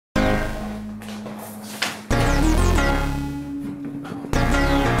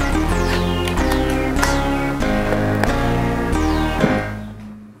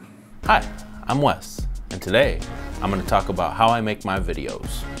Hi, I'm Wes, and today I'm going to talk about how I make my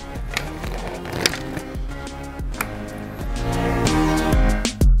videos.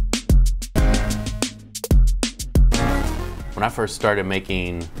 When I first started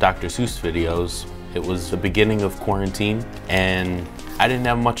making Dr. Seuss videos, it was the beginning of quarantine and I didn't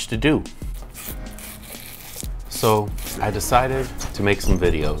have much to do. So I decided to make some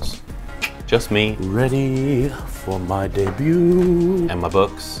videos. Just me, ready for my debut, and my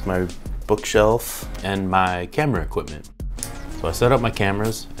books, my bookshelf, and my camera equipment. So I set up my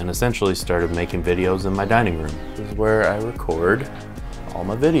cameras and essentially started making videos in my dining room. This is where I record all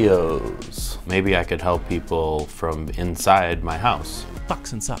my videos. Maybe I could help people from inside my house.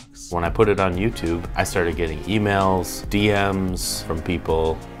 Bucks and socks. When I put it on YouTube, I started getting emails, DMs from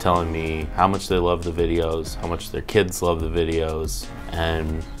people telling me how much they love the videos, how much their kids love the videos,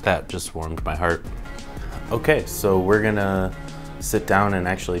 and that just warmed my heart. Okay, so we're gonna sit down and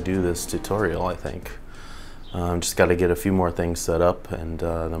actually do this tutorial, I think. Just gotta get a few more things set up and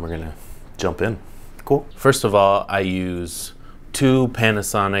then we're gonna jump in. Cool. First of all, I use two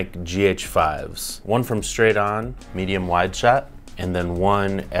Panasonic GH5s. One from straight on, medium wide shot, and then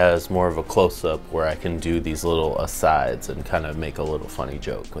one as more of a close-up where I can do these little asides and kind of make a little funny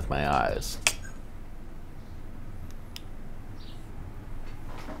joke with my eyes.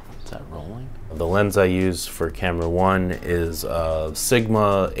 Is that rolling? The lens I use for camera one is a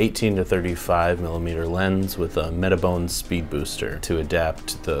Sigma 18 to 35 millimeter lens with a Metabone speed booster to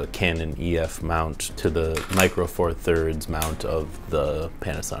adapt the Canon EF mount to the Micro Four Thirds mount of the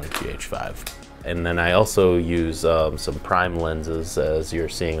Panasonic GH5. And then I also use some prime lenses, as you're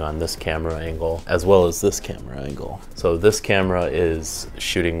seeing on this camera angle, as well as this camera angle. So this camera is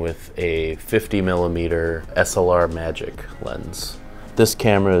shooting with a 50 millimeter SLR Magic lens. This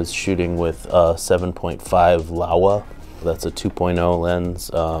camera is shooting with a 7.5 Laowa. That's a 2.0 lens.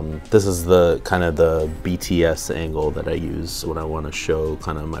 This is the kind of the BTS angle that I use when I want to show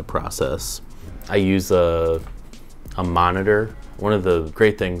kind of my process. I use a monitor. One of the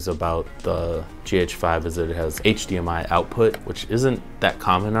great things about the GH5 is that it has HDMI output, which isn't that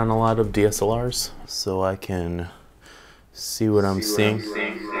common on a lot of DSLRs. So I can see what I'm seeing.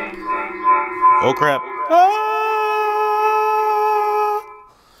 Oh crap.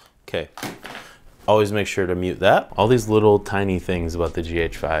 Okay, always make sure to mute that. All these little tiny things about the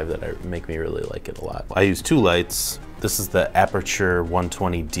GH5 that make me really like it a lot. I use two lights. This is the Aperture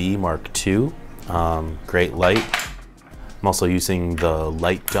 120D Mark II. Great light. I'm also using the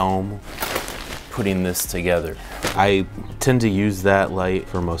light dome, putting this together. I tend to use that light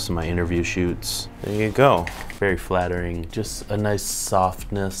for most of my interview shoots. There you go. Very flattering, just a nice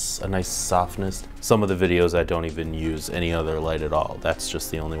softness, Some of the videos I don't even use any other light at all. That's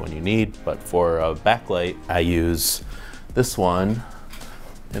just the only one you need. But for a backlight, I use this one,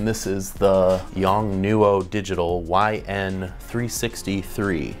 and this is the Yongnuo Digital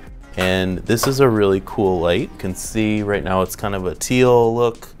YN363. And this is a really cool light. You can see right now it's kind of a teal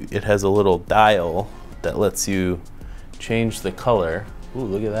look. It has a little dial that lets you change the color. Ooh,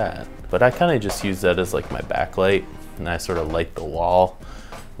 look at that. But I kind of just use that as like my backlight, and I sort of light the wall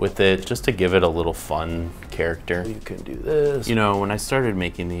with it just to give it a little fun character. You can do this. You know, when I started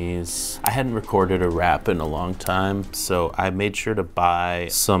making these, I hadn't recorded a rap in a long time, so I made sure to buy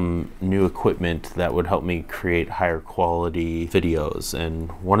some new equipment that would help me create higher quality videos.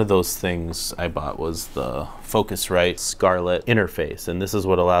 And one of those things I bought was the Focusrite Scarlett interface. And this is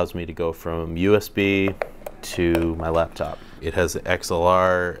what allows me to go from USB to my laptop. It has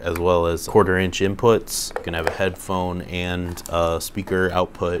XLR as well as 1/4 inch inputs. You can have a headphone and a speaker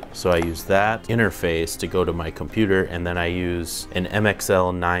output. So I use that interface to go to my computer, and then I use an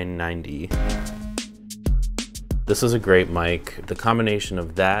MXL 990. This is a great mic. The combination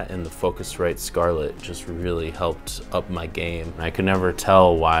of that and the Focusrite Scarlett just really helped up my game. I could never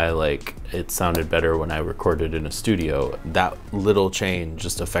tell why it sounded better when I recorded in a studio. That little change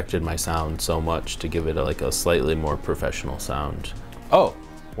just affected my sound so much to give it a slightly more professional sound. Oh,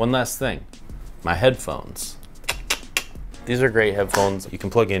 one last thing, my headphones. These are great headphones. You can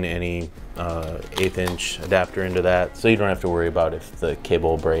plug in any 1/8 inch adapter into that, so you don't have to worry about if the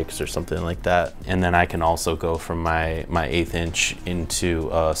cable breaks or something like that. And then I can also go from my 1/8 inch into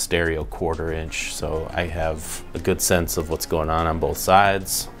a stereo 1/4 inch, so I have a good sense of what's going on both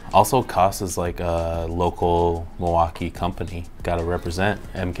sides. Also, Koss is like a local Milwaukee company. Gotta represent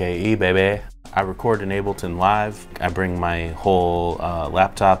MKE, baby. I record in Ableton Live. I bring my whole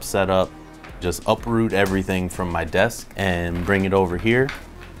laptop setup, just uproot everything from my desk and bring it over here,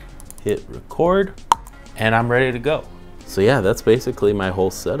 hit record, and I'm ready to go. So yeah, that's basically my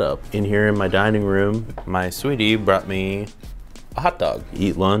whole setup. In here in my dining room, my sweetie brought me a hot dog.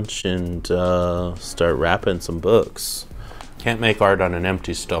 Eat lunch and start wrapping some books. Can't make art on an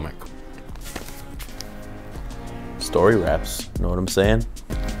empty stomach. Story wraps, know what I'm saying?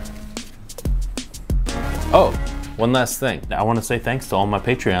 Oh, one last thing. I want to say thanks to all my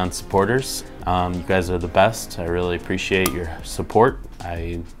Patreon supporters. You guys are the best. I really appreciate your support.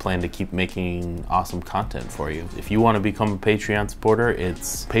 I plan to keep making awesome content for you. If you want to become a Patreon supporter,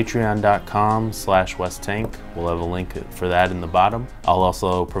 it's patreon.com/WesTank. We'll have a link for that in the bottom. I'll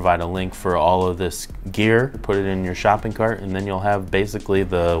also provide a link for all of this gear. Put it in your shopping cart, and then you'll have basically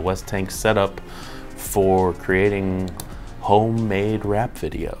the WesTank setup for creating homemade rap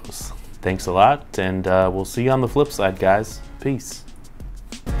videos. Thanks a lot, and we'll see you on the flip side, guys. Peace.